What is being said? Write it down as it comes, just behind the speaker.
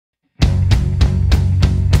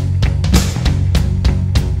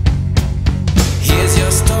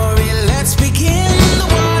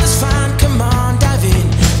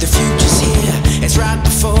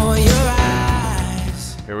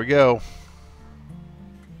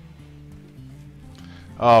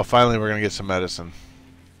Oh, finally we're gonna get some medicine.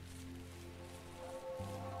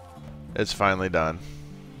 It's finally done.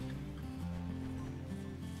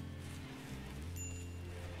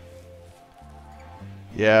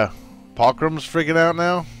 Yeah. Palkrum's freaking out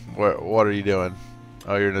now? What are you doing?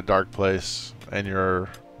 Oh, you're in a dark place, and you're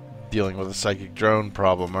dealing with a psychic drone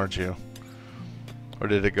problem, aren't you? Or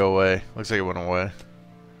did it go away? Looks like it went away.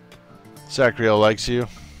 Sacriel likes you.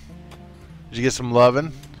 Did you get some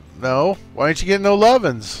lovin'? No? Why aren't you getting no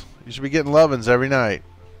lovin's? You should be getting lovin's every night.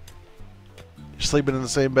 You're sleeping in the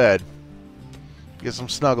same bed. Get some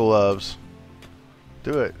snuggle loves.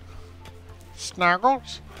 Do it.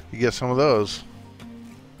 Snuggles? You get some of those.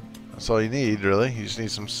 That's all you need, really. You just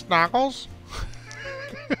need some snuggles.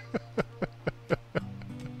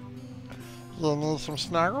 You need some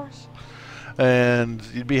snuggles? And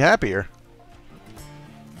you'd be happier.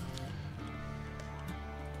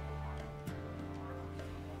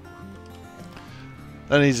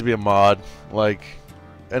 That needs to be a mod, like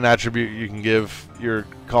an attribute you can give your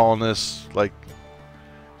colonists, like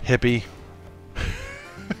hippie.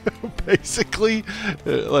 Basically,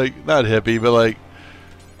 like not hippie, but like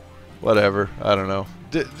whatever. I don't know.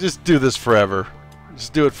 Just do this forever.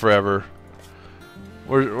 Just do it forever.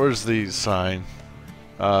 Where's the sign?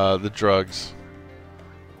 The drugs.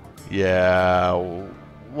 Yeah,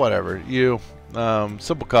 whatever. You,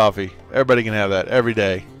 simple coffee. Everybody can have that every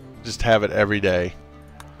day. Just have it every day.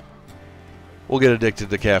 We'll get addicted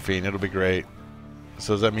to caffeine. It'll be great.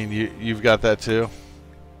 So does that mean you've got that too?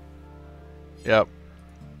 Yep.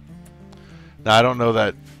 Now I don't know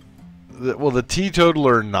that. Will the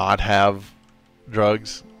teetotaler not have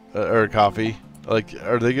drugs or coffee? Like,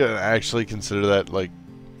 are they gonna actually consider that like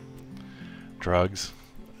drugs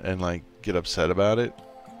and like get upset about it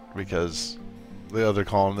because the other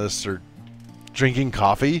colonists are drinking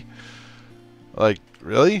coffee? Like,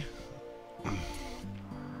 really?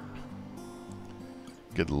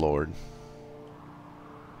 Good lord.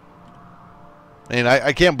 I mean,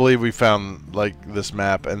 I can't believe we found like this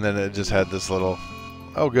map and then it just had this little...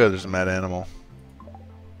 Oh good, there's a mad animal.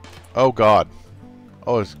 Oh god.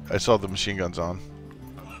 Oh, I saw the machine guns on.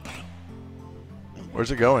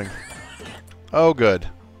 Where's it going? Oh good.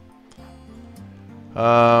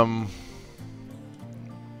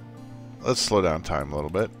 Let's slow down time a little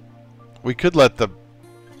bit. We could let the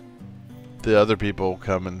other people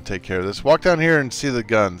come and take care of this. Walk down here and see the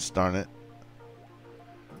guns, darn it.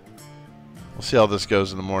 We'll see how this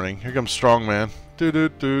goes in the morning. Here comes Strongman.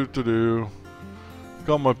 Do-do-do-do-do.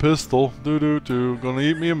 Got my pistol. Do-do-do. Gonna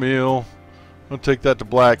eat me a meal. Gonna take that to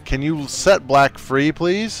Black. Can you set Black free,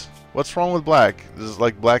 please? What's wrong with Black? Is it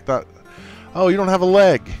like Black not... Oh, you don't have a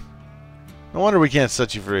leg. No wonder we can't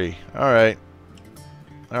set you free. Alright.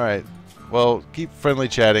 Alright. Well, keep friendly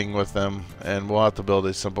chatting with them, and we'll have to build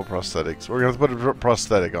a simple prosthetics. We're going to put a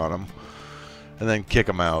prosthetic on them, and then kick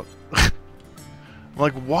them out. I'm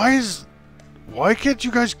like, why can't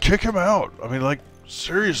you guys kick him out? I mean, like,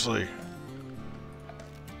 seriously.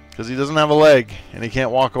 Because he doesn't have a leg, and he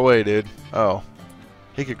can't walk away, dude. Oh.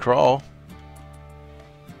 He could crawl.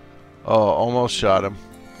 Oh, almost shot him.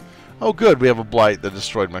 Oh, good, we have a blight that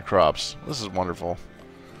destroyed my crops. This is wonderful.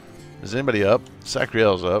 Is anybody up?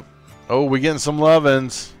 Sacriel's up. Oh, we getting some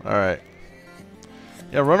lovin's. Alright.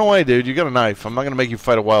 Yeah, run away, dude. You got a knife. I'm not going to make you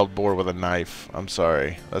fight a wild boar with a knife. I'm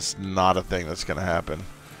sorry. That's not a thing that's going to happen.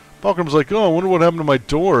 Balcom's like, oh, I wonder what happened to my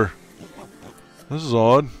door. This is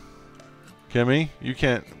odd. Kimmy, you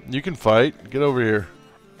can fight. Get over here.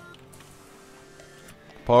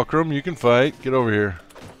 Palkrum, you can fight. Get over here.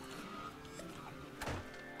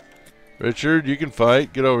 Richard, you can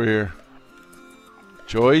fight. Get over here.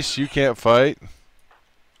 Joyce, you can't fight.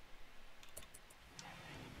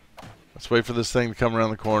 Let's wait for this thing to come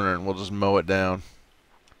around the corner and we'll just mow it down.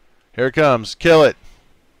 Here it comes. Kill it.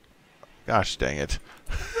 Gosh dang it.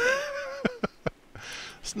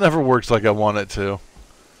 This never works like I want it to.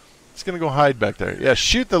 It's going to go hide back there. Yeah,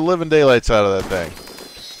 shoot the living daylights out of that thing.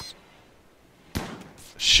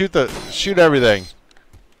 Shoot everything.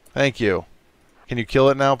 Thank you. Can you kill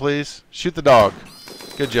it now, please? Shoot the dog.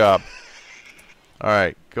 Good job.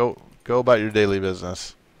 Alright, go about your daily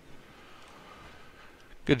business.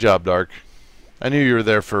 Good job, Dark. I knew you were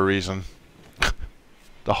there for a reason.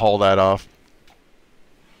 To haul that off.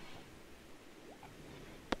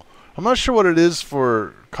 I'm not sure what it is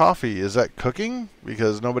for coffee. Is that cooking?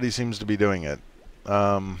 Because nobody seems to be doing it.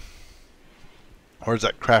 Or is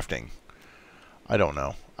that crafting? I don't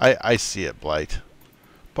know. I see it, Blight.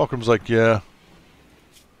 Fulcrum's like, yeah.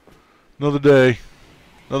 Another day.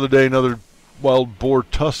 Another day, another wild boar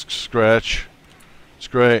tusk scratch. It's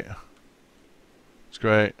great. It's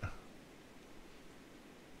great.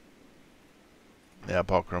 Yeah,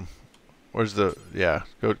 Fulcrum. Where's the... Yeah,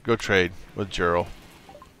 go trade with Gerald.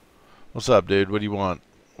 What's up, dude? What do you want?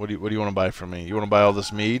 What do you want to buy from me? You want to buy all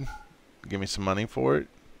this mead? Give me some money for it?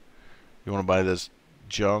 You want to buy this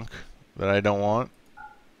junk that I don't want?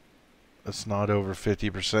 That's not over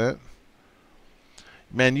 50%.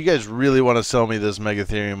 Man, you guys really want to sell me this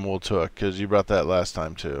Megatherium wool took, because you brought that last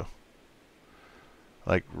time too.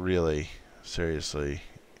 Like, really? Seriously?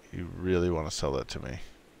 You really want to sell that to me?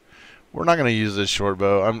 We're not going to use this short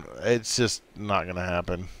bow. It's just not going to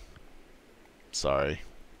happen. Sorry.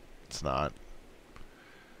 It's not.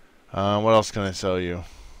 What else can I sell you?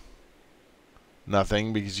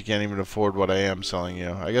 Nothing, because you can't even afford what I am selling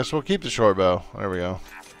you. I guess we'll keep the short bow. There we go.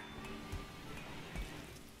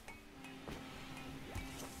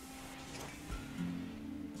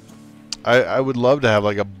 I would love to have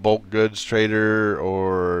like a bulk goods trader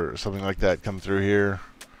or something like that come through here.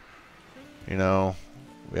 You know,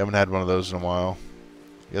 we haven't had one of those in a while.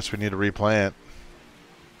 Guess we need to replant.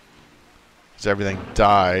 Because everything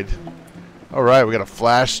died. Alright, we got a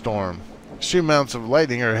flash storm. Extreme amounts of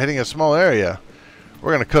lightning are hitting a small area.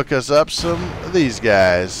 We're going to cook us up some of these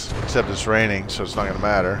guys. Except it's raining, so it's not going to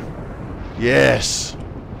matter. Yes!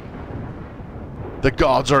 The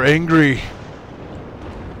gods are angry!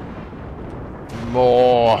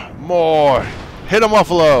 More! Hit him,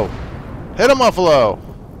 Muffalo! Hit him, Muffalo!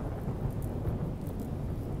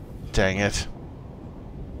 Dang it.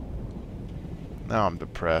 Now I'm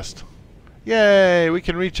depressed. Yay! We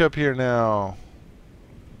can reach up here now.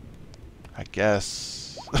 I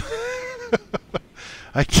guess.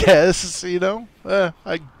 I guess, you know?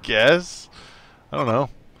 I guess. I don't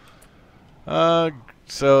know.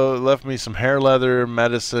 So it left me some hair leather,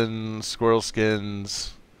 medicine, squirrel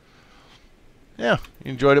skins. Yeah,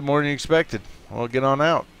 you enjoyed it more than you expected. Well, get on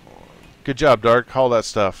out. Good job, Dark. Haul that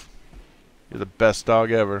stuff. You're the best dog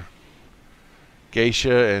ever.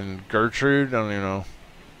 Geisha and Gertrude. I don't even know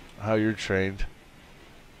how you're trained.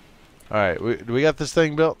 Alright, do we got this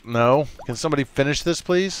thing built? No. Can somebody finish this,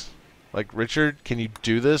 please? Like, Richard, can you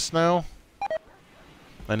do this now?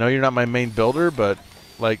 I know you're not my main builder, but,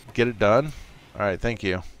 like, get it done. Alright, thank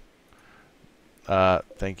you.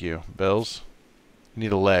 Thank you. Bills? You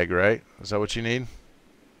need a leg, right? Is that what you need?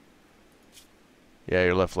 Yeah,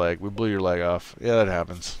 your left leg. We blew your leg off. Yeah, that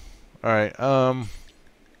happens. Alright,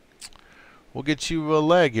 we'll get you a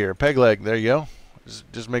leg here. Peg leg. There you go.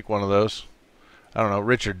 Just make one of those. I don't know.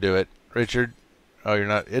 Richard, do it. Richard. Oh, you're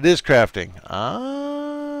not. It is crafting. Ah.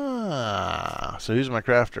 So who's my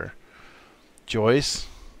crafter? Joyce.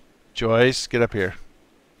 Joyce, get up here.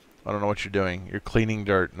 I don't know what you're doing. You're cleaning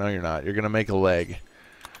dirt. No, you're not. You're going to make a leg.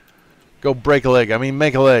 Go break a leg. I mean,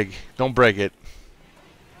 make a leg. Don't break it.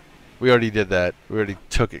 We already did that. We already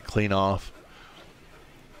took it clean off.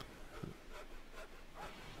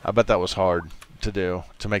 I bet that was hard to do,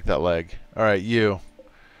 to make that leg. Alright, you.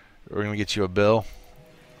 We're going to get you a bill.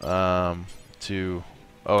 Oh,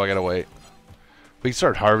 I got to wait. We can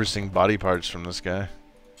start harvesting body parts from this guy.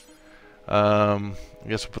 I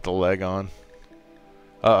guess we'll put the leg on.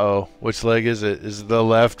 Uh-oh. Which leg is it? Is it the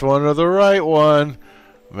left one or the right one?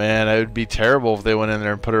 Man, it would be terrible if they went in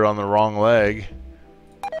there and put her on the wrong leg.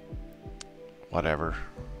 Whatever.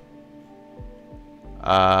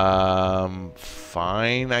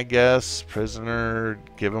 Fine, I guess. Prisoner,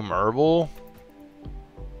 give him herbal.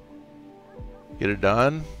 Get it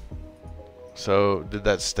done. So, did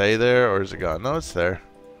that stay there or is it gone? No, it's there.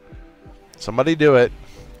 Somebody do it.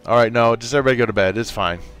 Alright, no, just everybody go to bed. It's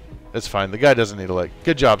fine. It's fine. The guy doesn't need a leg.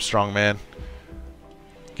 Good job, strong man.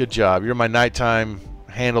 Good job. You're my nighttime.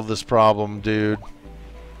 Handle this problem, dude.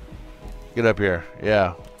 Get up here.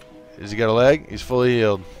 Yeah. Has he got a leg? He's fully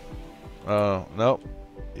healed. Oh, nope.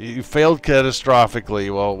 You failed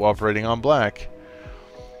catastrophically while operating on black.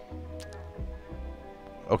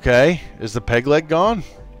 Okay. Is the peg leg gone?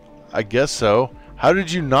 I guess so. How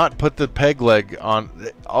did you not put the peg leg on?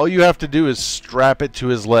 All you have to do is strap it to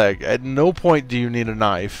his leg. At no point do you need a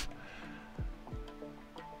knife.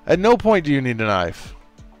 At no point do you need a knife.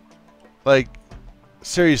 Like,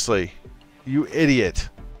 seriously, you idiot.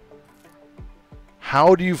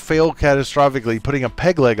 How do you fail catastrophically putting a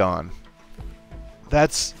peg leg on?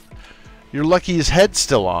 That's... You're lucky his head's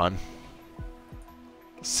still on.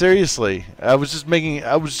 Seriously. I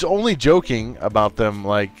was only joking about them,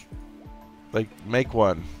 like, make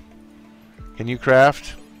one. Can you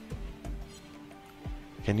craft?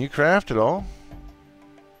 Can you craft at all?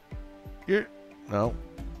 No.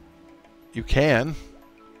 You can.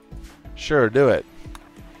 Sure, do it.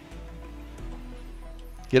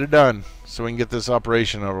 Get it done so we can get this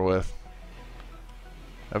operation over with.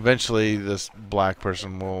 Eventually, this black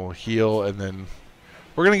person will heal, and then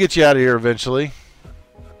we're going to get you out of here eventually.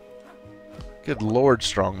 Good Lord,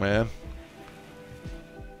 strong man.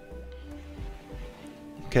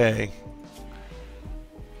 Okay.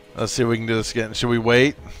 Let's see if we can do this again. Should we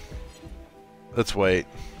wait? Let's wait.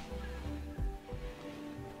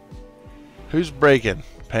 Who's breaking?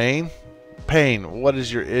 Pain? Pain, what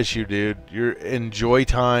is your issue, dude? You're in joy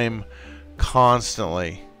time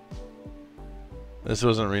constantly. This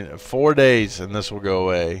wasn't 4 days and this will go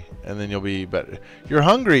away. And then you'll be better. You're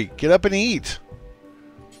hungry. Get up and eat.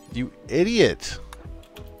 You idiot.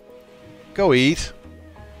 Go eat.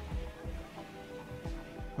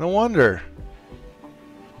 No wonder.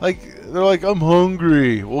 Like, they're like, I'm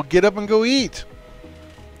hungry. Well, get up and go eat.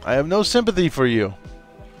 I have no sympathy for you.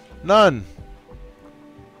 None.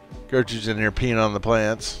 Gertrude's in here peeing on the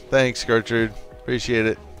plants. Thanks, Gertrude. Appreciate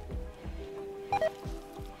it.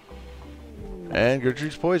 And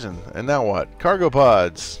Gertrude's poison. And now what? Cargo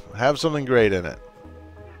pods. Have something great in it.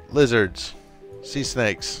 Lizards. Sea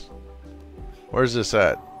snakes. Where's this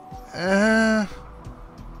at?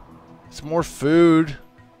 It's more food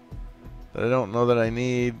that I don't know that I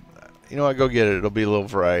need. You know what? Go get it. It'll be a little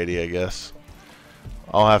variety, I guess.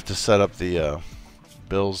 I'll have to set up the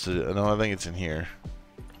bills to... No, I think it's in here.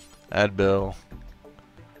 Add bill.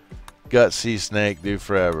 Gut sea snake. Do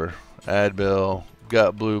forever. Add bill.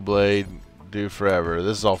 Gut blue blade. Do forever.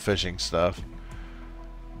 This is all fishing stuff.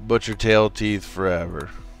 Butcher tail teeth forever.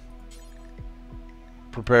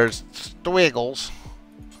 Prepared Stwiggles.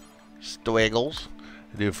 Stwiggles.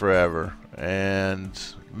 Do forever. And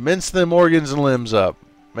mince them organs and limbs up.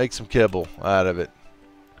 Make some kibble out of it.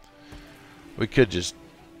 We could just...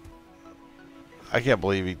 I can't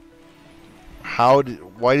believe he...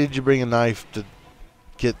 Why did you bring a knife to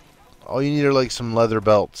get... All you need are like some leather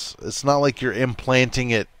belts. It's not like you're implanting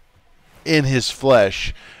it in his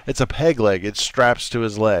flesh. It's a peg leg. It straps to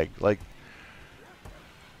his leg. Like,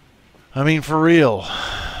 I mean, for real.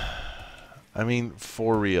 I mean,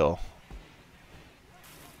 for real.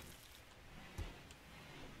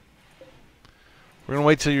 We're gonna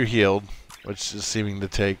wait till you're healed, which is seeming to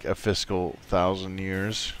take a fiscal 1,000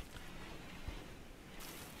 years.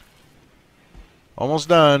 Almost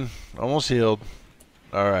done. Almost healed.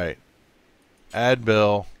 Alright. Add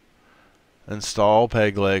bill. Install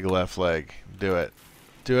peg leg, left leg. Do it.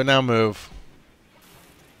 Do it now, move.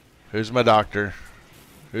 Who's my doctor?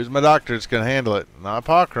 Who's my doctor that's going to handle it? Not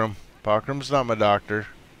Pockrum. Pockrum's not my doctor.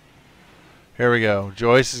 Here we go.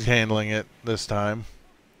 Joyce is handling it this time.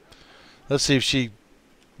 Let's see if she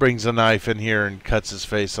brings a knife in here and cuts his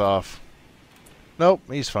face off. Nope,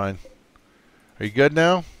 he's fine. Are you good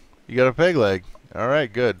now? You got a peg leg.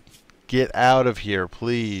 Alright, good. Get out of here,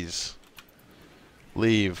 please.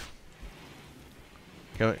 Leave.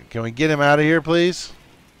 Can we get him out of here, please?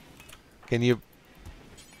 Can you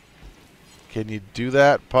do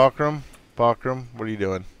that, Pockrum? Pockrum, what are you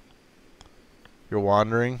doing? You're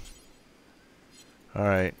wandering?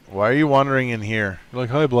 Alright. Why are you wandering in here? You're like,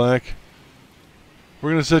 hi, Black.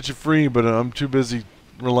 We're going to set you free, but I'm too busy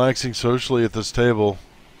relaxing socially at this table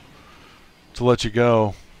to let you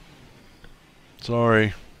go.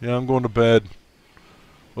 Sorry. Yeah, I'm going to bed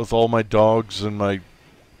with all my dogs and my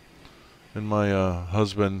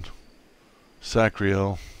husband,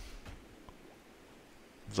 Sacriel.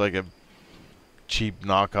 It's like a cheap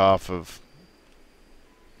knockoff of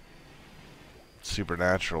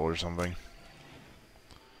Supernatural or something.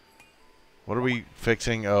 What are we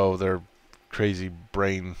fixing? Oh, they're crazy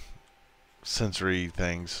brain sensory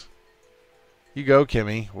things. You go,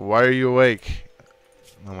 Kimmy. Why are you awake?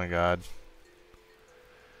 Oh my god.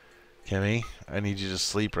 Kimmy, I need you to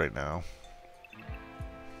sleep right now.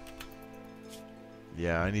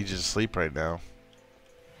 Yeah, I need you to sleep right now.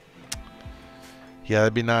 Yeah,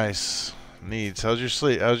 that'd be nice. Needs. How's your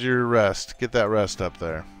sleep? How's your rest? Get that rest up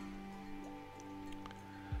there.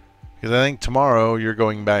 Because I think tomorrow you're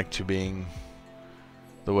going back to being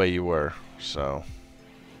the way you were. So.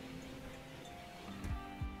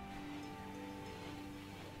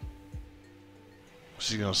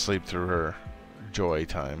 She's going to sleep through her joy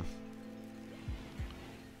time.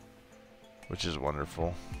 Which is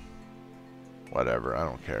wonderful. Whatever, I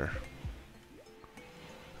don't care.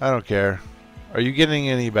 I don't care. Are you getting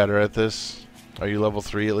any better at this? Are you level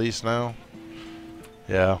 3 at least now?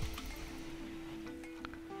 Yeah.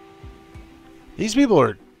 These people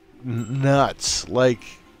are nuts. Like,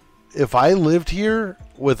 if I lived here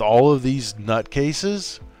with all of these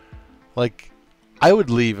nutcases, like, I would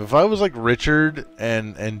leave. If I was like Richard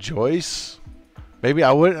and Joyce, maybe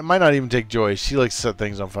I might not even take Joyce. She likes to set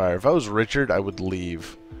things on fire. If I was Richard, I would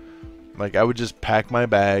leave. Like, I would just pack my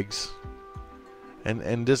bags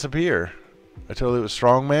and disappear. I totally was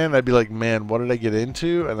strong, man. I'd be like, man, what did I get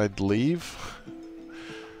into? And I'd leave.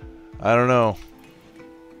 I don't know.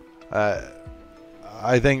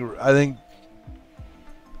 I think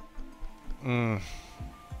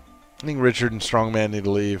Richard and Strongman need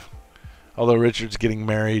to leave. Although Richard's getting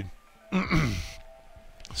married.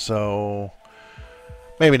 So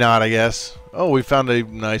maybe not, I guess. Oh, we found a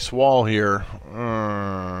nice wall here.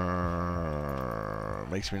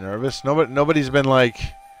 Makes me nervous. Nobody's been like,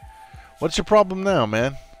 what's your problem now,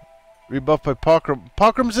 man? Rebuffed by Pokrum.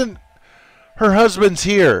 Pokrum's in. Her husband's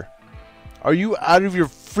here. Are you out of your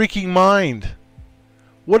freaking mind?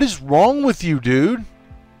 What is wrong with you, dude?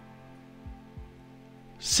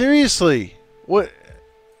 Seriously. What?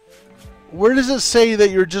 Where does it say that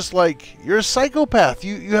you're just like, you're a psychopath?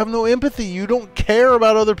 You have no empathy. You don't care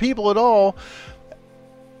about other people at all.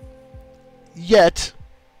 Yet.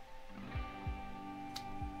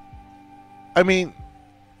 I mean,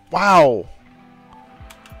 wow.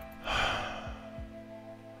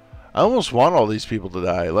 I almost want all these people to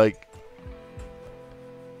die. Like,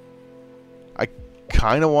 I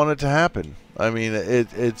kind of want it to happen. I mean,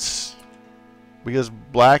 it's because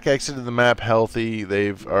Black exited the map healthy.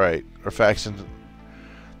 Alright, our faction,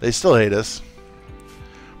 they still hate us,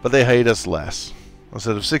 but they hate us less.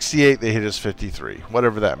 Instead of 68, they hate us 53.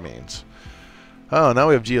 Whatever that means. Oh, now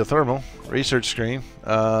we have geothermal. Research screen.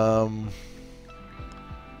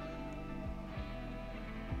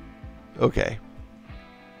 Okay.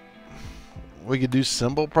 We could do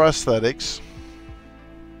simple prosthetics.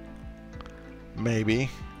 Maybe.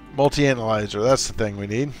 Multi-analyzer, that's the thing we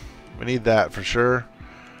need. We need that for sure.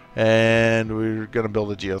 And we're going to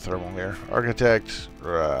build a geothermal here. Architect,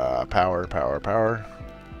 power.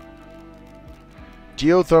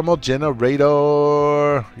 Geothermal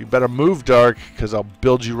generator. You better move, Dark, because I'll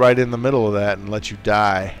build you right in the middle of that and let you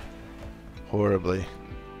die. Horribly.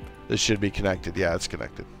 This should be connected. Yeah, it's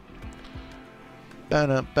connected.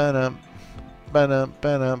 Ba-dum.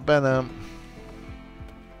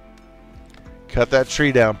 Cut that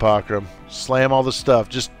tree down, Pokrum. Slam all the stuff.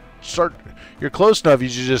 Just start. You're close enough, you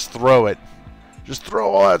should just throw it. Just throw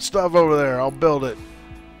all that stuff over there. I'll build it.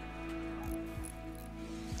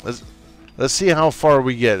 Let's see how far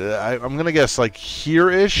we get. I'm going to guess like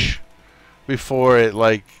here-ish before it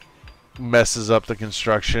like messes up the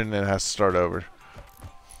construction and has to start over.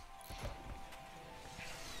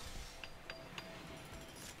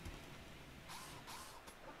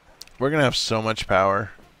 We're going to have so much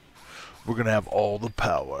power. We're going to have all the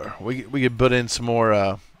power. We could put in some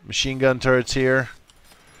more machine gun turrets here.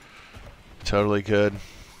 Totally could.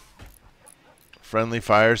 Friendly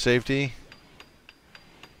fire safety.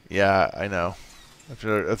 Yeah, I know.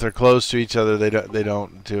 If they're close to each other, they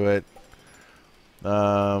don't do it.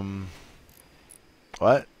 What?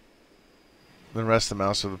 Then rest the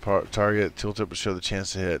mouse of the target. Tooltip will show the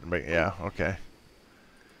chance to hit. Yeah, okay.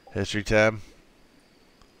 History tab.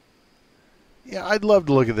 Yeah, I'd love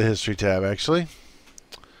to look at the history tab, actually.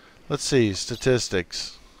 Let's see.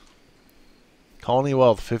 Statistics. Colony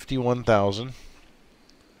wealth, 51,000.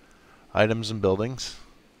 Items and buildings.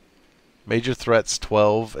 Major threats,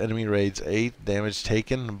 12. Enemy raids, 8. Damage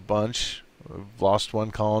taken, a bunch. We've lost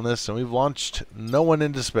 1 colonist. And we've launched no one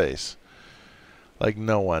into space. Like,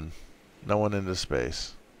 no one. No one into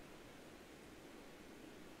space.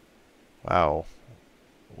 Wow.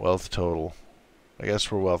 Wealth total. I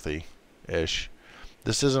guess we're wealthy-ish.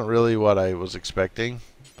 This isn't really what I was expecting,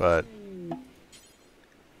 but...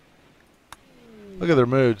 Look at their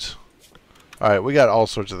moods. Alright, we got all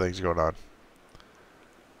sorts of things going on.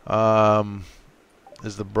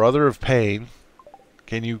 Is the brother of Pain.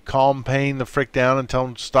 Can you calm Pain the frick down and tell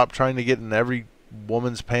him to stop trying to get in every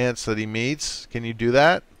woman's pants that he meets? Can you do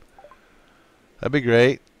that? That'd be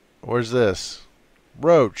great. Where's this?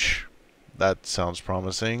 Roach. That sounds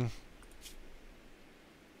promising.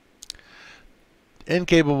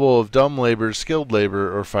 Incapable of dumb labor, skilled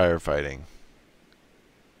labor, or firefighting.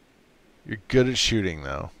 You're good at shooting,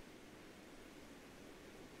 though.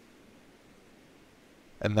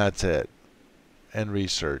 And that's it. And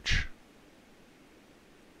research.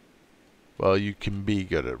 Well, you can be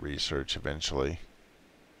good at research eventually.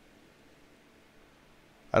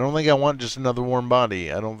 I don't think I want just another warm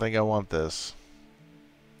body. I don't think I want this.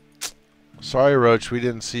 Sorry, Roach, we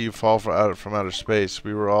didn't see you fall from outer space.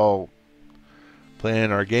 We were all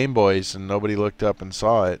playing our Game Boys and nobody looked up and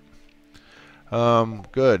saw it.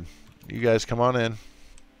 Good. You guys come on in.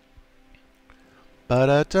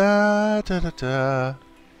 Ba-da-da-da-da-da.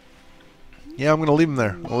 Yeah, I'm going to leave him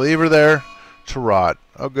there. I'll leave her there to rot.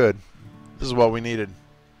 Oh, good. This is what we needed.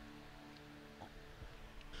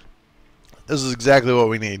 This is exactly what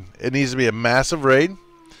we need. It needs to be a massive raid.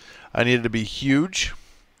 I need it to be huge.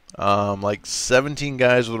 Like 17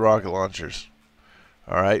 guys with rocket launchers.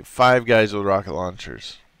 Alright, 5 guys with rocket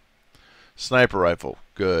launchers. Sniper rifle,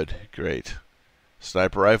 good, great.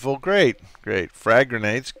 Sniper rifle, great, great. Frag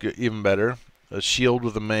grenades, good, even better. A shield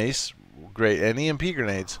with a mace, great. And EMP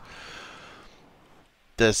grenades.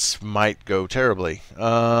 This might go terribly.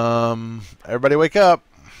 Everybody wake up.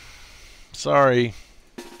 Sorry.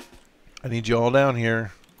 I need you all down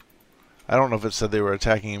here. I don't know if it said they were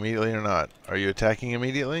attacking immediately or not. Are you attacking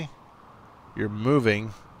immediately? You're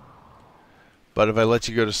moving. But if I let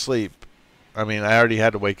you go to sleep, I mean, I already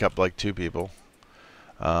had to wake up like 2 people.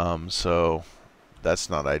 So that's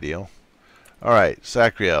not ideal. Alright,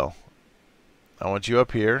 Sacriel. I want you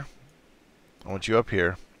up here. I want you up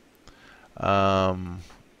here.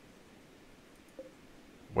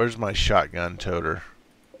 Where's my shotgun toter?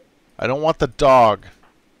 I don't want the dog.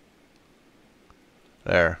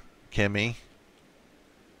 There. Kimmy.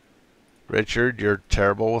 Richard, you're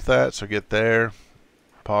terrible with that, so get there.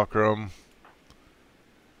 Pakram.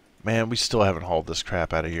 Man, we still haven't hauled this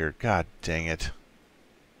crap out of here. God dang it.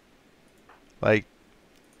 Like,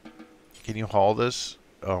 can you haul this?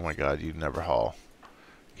 Oh my god, you never haul.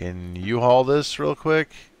 Can you haul this real quick?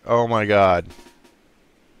 Oh my god.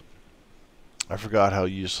 I forgot how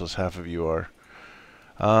useless half of you are.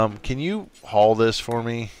 Can you haul this for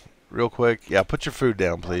me real quick? Yeah, put your food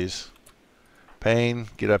down, please. Payne,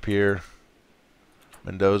 get up here.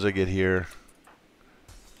 Mendoza, get here.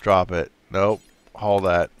 Drop it. Nope. Haul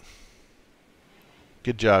that.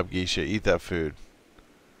 Good job, Geisha. Eat that food.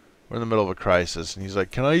 We're in the middle of a crisis. And he's like,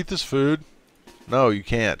 can I eat this food? No, you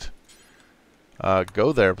can't.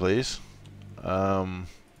 Go there, please.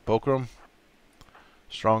 Bokram.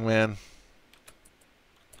 Strongman.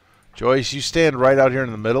 Joyce, you stand right out here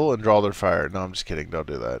in the middle and draw their fire. No, I'm just kidding. Don't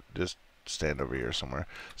do that. Just stand over here somewhere.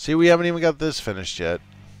 See, we haven't even got this finished yet.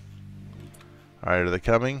 Alright, are they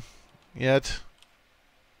coming yet?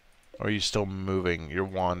 Or are you still moving? You're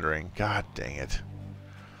wandering. God dang it.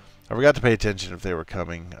 I forgot to pay attention if they were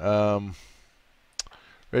coming.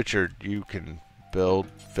 Richard, you can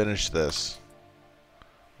finish this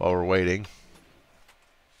while we're waiting.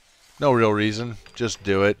 No real reason. Just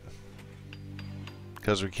do it.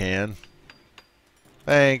 Because we can.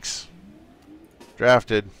 Thanks.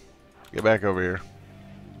 Drafted. Get back over here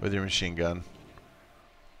with your machine gun.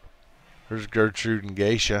 There's Gertrude and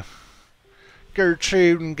Geisha.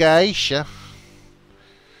 Gertrude and Geisha.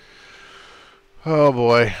 Oh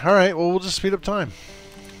boy. Alright, well, we'll just speed up time.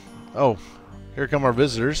 Oh, here come our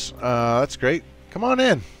visitors. That's great. Come on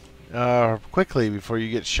in. Quickly before you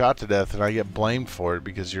get shot to death and I get blamed for it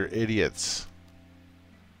because you're idiots.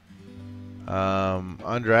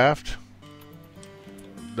 Undraft.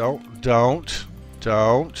 Don't.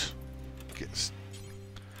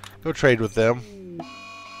 Go trade with them.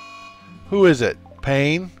 Who is it?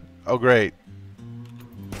 Payne? Oh, great.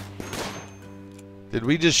 Did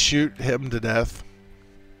we just shoot him to death?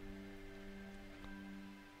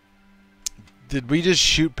 Did we just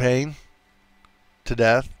shoot Payne to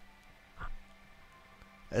death?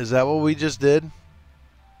 Is that what we just did?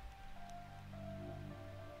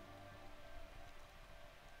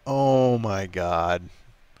 Oh my god.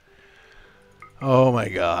 Oh my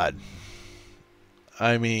god.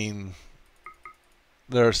 I mean,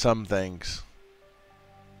 there are some things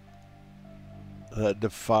that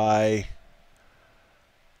defy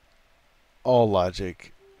all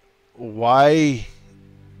logic. Why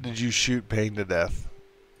did you shoot Payne to death?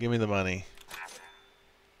 Give me the money.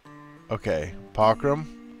 Okay, Pakram,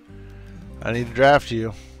 I need to draft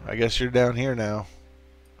you. I guess you're down here now.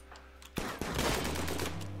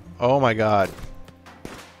 Oh my god.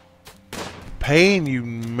 Payne, you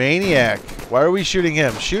maniac. Why are we shooting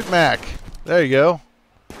him? Shoot Mac. There you go.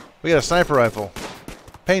 We got a sniper rifle.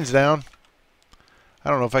 Payne's down.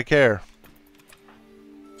 I don't know if I care.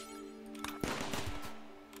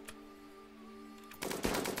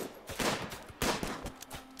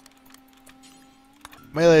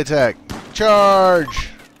 Melee attack. Charge!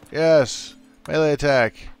 Yes. Melee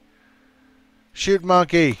attack. Shoot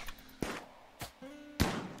monkey.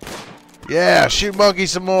 Yeah, shoot monkey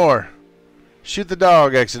some more. Shoot the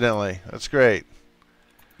dog accidentally. That's great.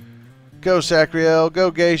 Go Sacriel.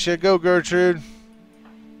 Go Geisha. Go Gertrude.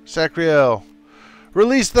 Sacriel.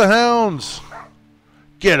 Release the hounds.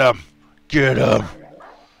 Get them. Get them.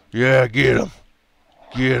 Yeah, get them.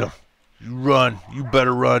 Get them. You run. You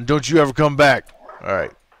better run. Don't you ever come back.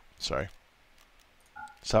 Alright. Sorry.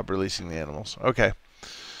 Stop releasing the animals. Okay.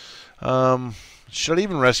 Should I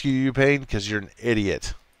even rescue you, Payne? Because you're an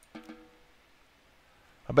idiot.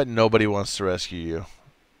 I bet nobody wants to rescue you.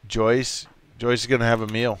 Joyce. Joyce is going to have a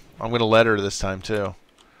meal. I'm going to let her this time, too.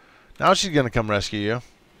 Now she's going to come rescue you.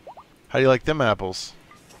 How do you like them apples?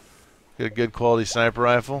 Get a good quality sniper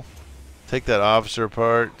rifle. Take that officer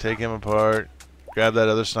apart. Take him apart. Grab that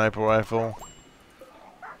other sniper rifle.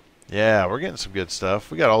 Yeah, we're getting some good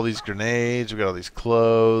stuff. We got all these grenades. We got all these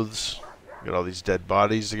clothes. We got all these dead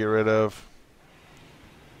bodies to get rid of.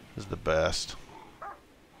 This is the best.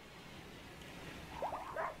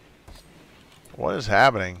 What is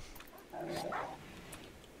happening?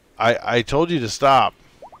 I told you to stop.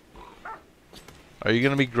 Are you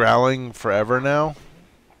going to be growling forever now?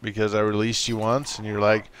 Because I released you once and you're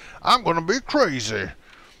like, I'm going to be crazy.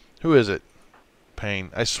 Who is it? Pain.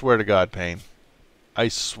 I swear to God, Pain. I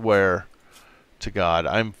swear to God.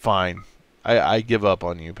 I'm fine. I give up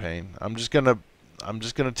on you, Pain. I'm just gonna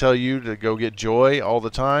tell you to go get joy all the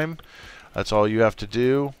time. That's all you have to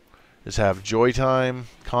do is have joy time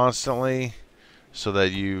constantly so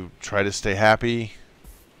that you try to stay happy.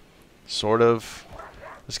 Sort of.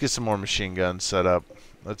 Let's get some more machine guns set up.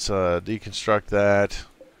 Let's deconstruct that.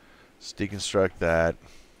 Let's deconstruct that.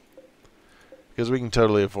 Because we can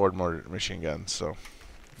totally afford more machine guns. So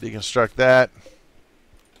deconstruct that.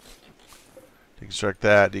 Deconstruct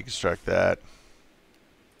that. Deconstruct that.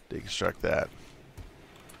 Deconstruct that.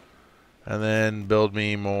 And then build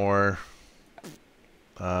me more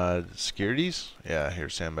securities. Yeah,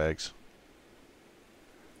 here's sandbags.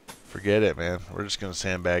 Forget it, man. We're just going to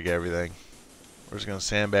sandbag everything. We're just going to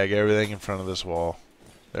sandbag everything in front of this wall.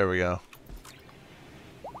 There we go.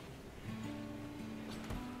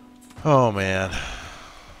 Oh, man.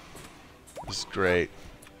 This is great.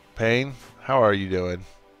 Pain, how are you doing?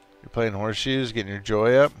 You're playing horseshoes, getting your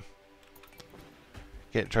joy up?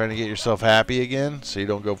 Trying to get yourself happy again so you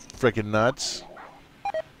don't go freaking nuts?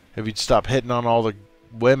 If you'd stop hitting on all the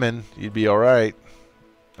women, you'd be alright.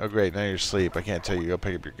 Oh great, now you're asleep. I can't tell you to go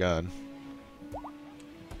pick up your gun.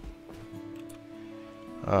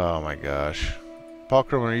 Oh my gosh.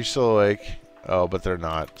 Paulcrum, are you still awake? Oh, but they're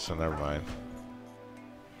not, so never mind.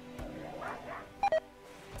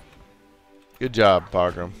 Good job,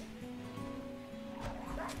 Paulcrum.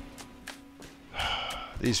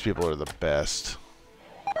 These people are the best.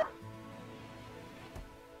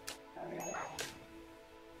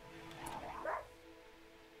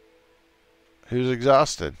 Who's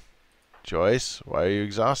exhausted? Joyce? Why are you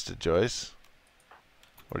exhausted, Joyce?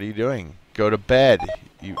 What are you doing? Go to bed,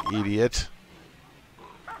 you idiot.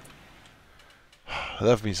 They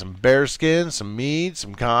left me some bear skin, some meat,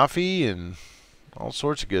 some coffee, and all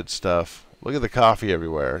sorts of good stuff. Look at the coffee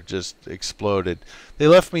everywhere. Just exploded. They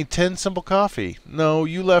left me 10 simple coffee. No,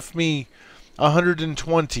 you left me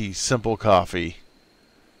 120 simple coffee.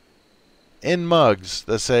 In mugs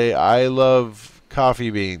that say, I love coffee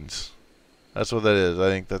beans. That's what that is. I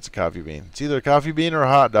think that's a coffee bean. It's either a coffee bean or a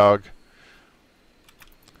hot dog.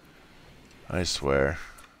 I swear.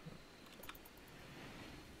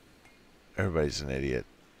 Everybody's an idiot.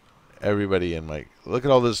 Everybody in my... Look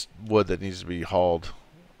at all this wood that needs to be hauled.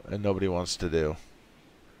 And nobody wants to do.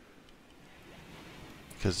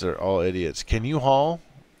 Because they're all idiots. Can you haul?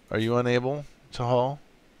 Are you unable to haul?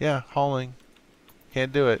 Yeah, hauling.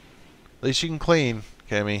 Can't do it. At least you can clean,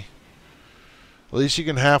 Cammy. At least you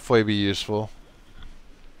can halfway be useful.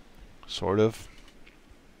 Sort of.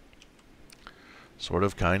 Sort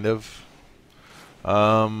of, kind of.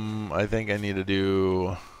 I think I need to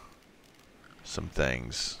do some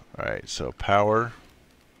things. Alright, so power.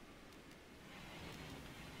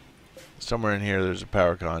 Somewhere in here there's a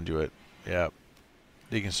power conduit. Yep.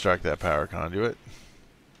 Deconstruct that power conduit.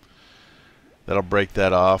 That'll break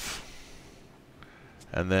that off.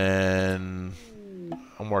 And then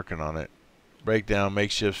I'm working on it. Break down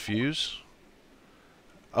makeshift fuse.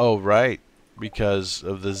 Oh, right. Because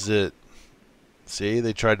of the zit. See,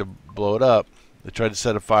 they tried to blow it up. They tried to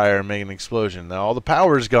set a fire and make an explosion. Now all the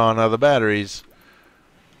power's gone out of the batteries.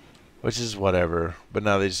 Which is whatever. But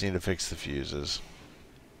now they just need to fix the fuses.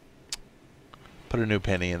 Put a new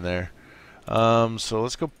penny in there. So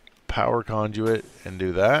let's go power conduit and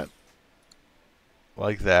do that.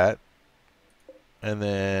 Like that. And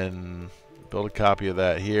then build a copy of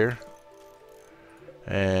that here.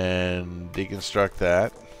 And deconstruct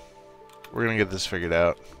that. We're going to get this figured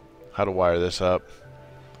out. How to wire this up.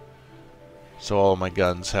 So all of my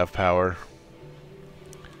guns have power.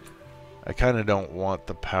 I kind of don't want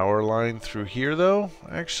the power line through here though,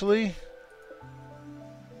 actually.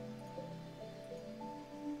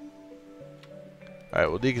 Alright,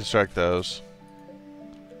 we'll deconstruct those.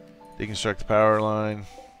 Deconstruct the power line.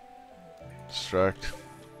 Deconstruct.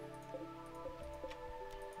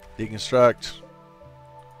 Deconstruct.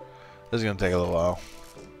 This is going to take a little while.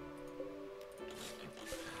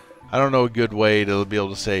 I don't know a good way to be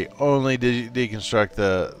able to say only deconstruct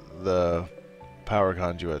the power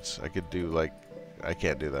conduits. I could do like... I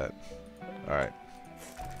can't do that. Alright.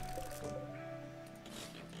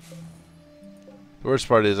 The worst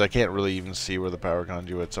part is I can't really even see where the power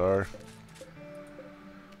conduits are.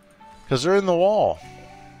 Because they're in the wall.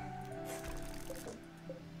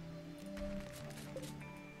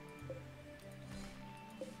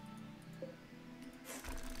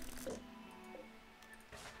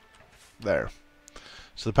 There.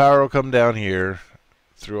 So the power will come down here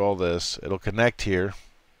through all this. It'll connect here.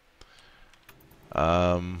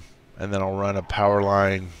 And then I'll run a power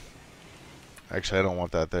line. Actually, I don't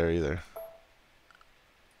want that there either.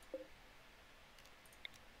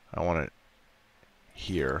 I want it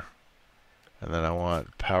here. And then I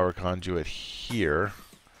want power conduit here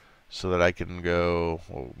so that I can go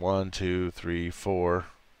 1, 2, 3, 4.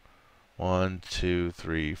 1, 2,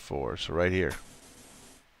 3, 4. So right here.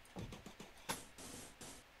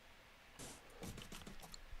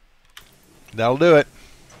 That'll do it.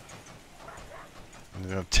 I'm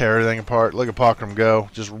going to tear everything apart. Look at Pockram go.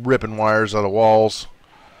 Just ripping wires out of walls.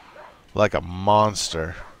 Like a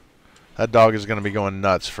monster. That dog is going to be going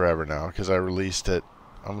nuts forever now because I released it.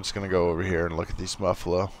 I'm just going to go over here and look at these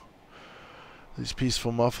muffalo. These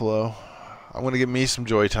peaceful muffalo. I'm going to give me some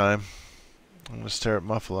joy time. I'm going to stare at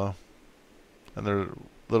muffalo. And their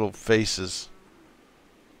little faces.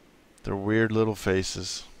 Their weird little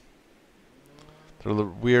faces. Their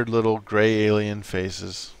weird little gray alien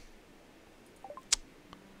faces.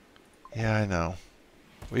 Yeah, I know.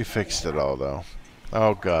 We fixed it all, though.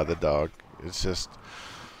 Oh, God, the dog. It's just...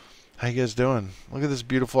 How you guys doing? Look at this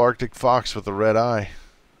beautiful Arctic fox with a red eye.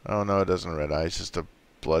 Oh, no, it doesn't have a red eye. It's just a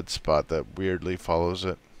blood spot that weirdly follows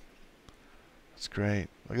it. It's great.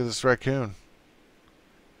 Look at this raccoon.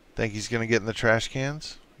 Think he's going to get in the trash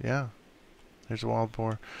cans? Yeah. There's a wild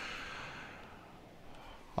boar.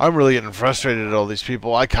 I'm really getting frustrated at all these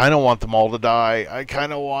people. I kind of want them all to die. I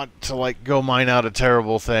kind of want to, like, go mine out a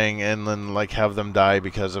terrible thing and then, like, have them die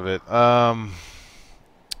because of it.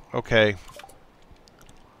 Okay.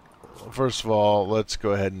 First of all, let's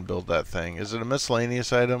go ahead and build that thing. Is it a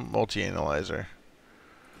miscellaneous item? Multi-analyzer.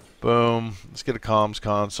 Boom. Let's get a comms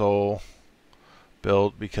console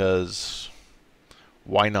built because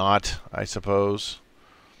why not, I suppose.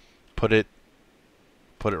 Put it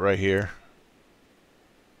right here.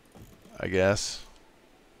 I guess.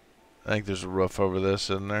 I think there's a roof over this,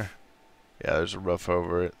 isn't there? Yeah, there's a roof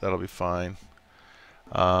over it. That'll be fine.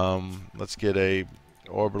 Let's get a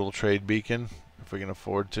orbital trade beacon if we can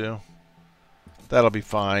afford to. That'll be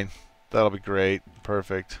fine. That'll be great.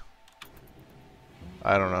 Perfect.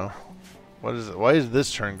 I don't know. What is it? Why is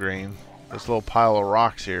this turn green? This little pile of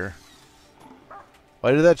rocks here.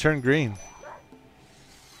 Why did that turn green?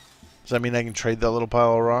 Does that mean I can trade that little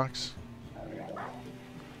pile of rocks?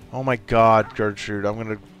 Oh my God, Gertrude, I'm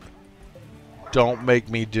gonna... Don't make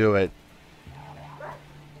me do it.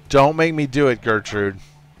 Don't make me do it, Gertrude.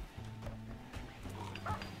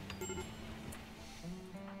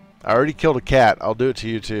 I already killed a cat. I'll do it to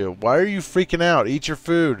you too. Why are you freaking out? Eat your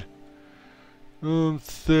food. Oh, I'm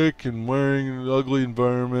sick and wearing an ugly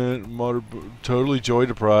environment. Totally joy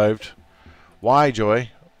deprived. Why,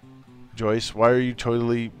 Joy? Joyce, why are you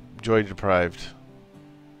totally joy deprived?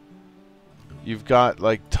 You've got,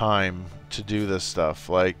 like, time to do this stuff.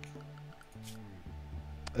 Like,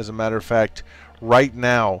 as a matter of fact, right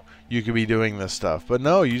now, you could be doing this stuff. But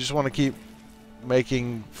no, you just want to keep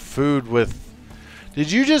making food with...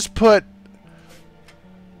 Did you just put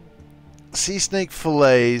sea snake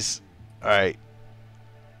fillets... Alright.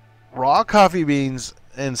 Raw coffee beans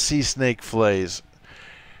and sea snake fillets.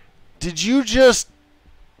 Did you just...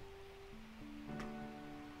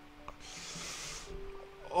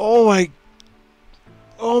 Oh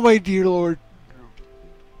my dear Lord.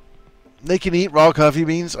 They can eat raw coffee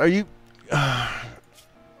beans? Are you...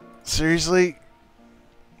 seriously?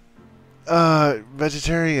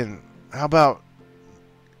 Vegetarian. How about...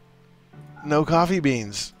 no coffee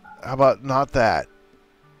beans? How about not that?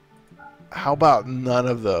 How about none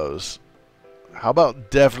of those? How about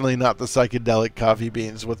definitely not the psychedelic coffee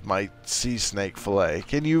beans with my sea snake fillet?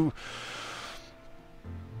 Can you...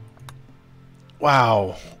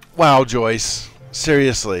 Wow. Wow, Joyce.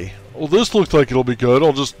 Seriously. Well, this looks like it'll be good.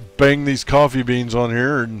 I'll just bang these coffee beans on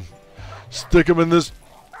here and stick them in this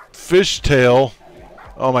fish tail.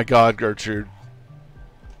 Oh my God, Gertrude.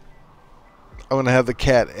 I'm going to have the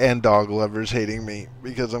cat and dog lovers hating me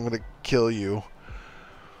because I'm going to kill you.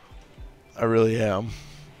 I really am.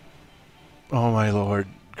 Oh my Lord,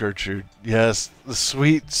 Gertrude. Yes, the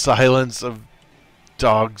sweet silence of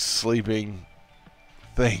dogs sleeping.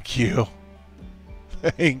 Thank you.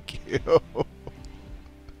 Thank you.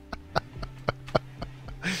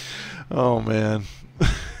 Oh man.